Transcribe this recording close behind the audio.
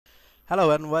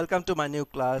Hello and welcome to my new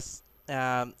class.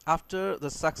 After the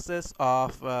success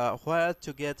of where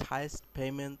to get highest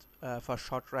payment for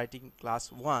short writing class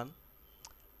 1,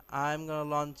 I'm gonna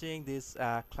launching this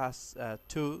class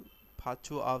 2, part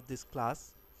 2 of this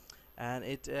class, and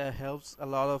it helps a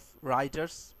lot of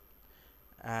writers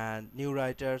and new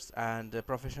writers and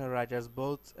professional writers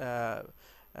uh,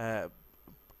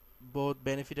 both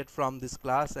benefited from this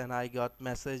class, and I got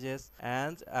messages,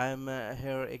 and I'm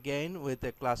here again with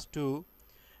the class 2.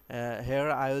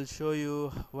 Here I will show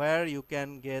you where you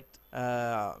can get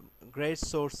great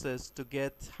sources to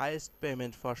get highest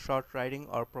payment for short writing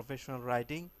or professional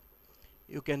writing.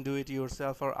 You can do it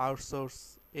yourself or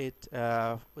outsource it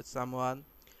with someone.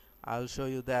 I'll show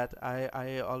you that.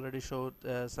 I already showed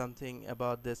something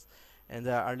about this in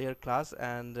the earlier class,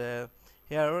 and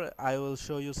here I will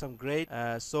show you some great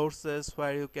sources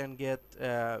where you can get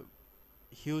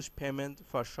huge payment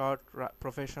for short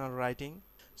professional writing.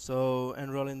 So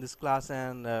enroll in this class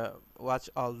and watch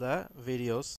all the videos.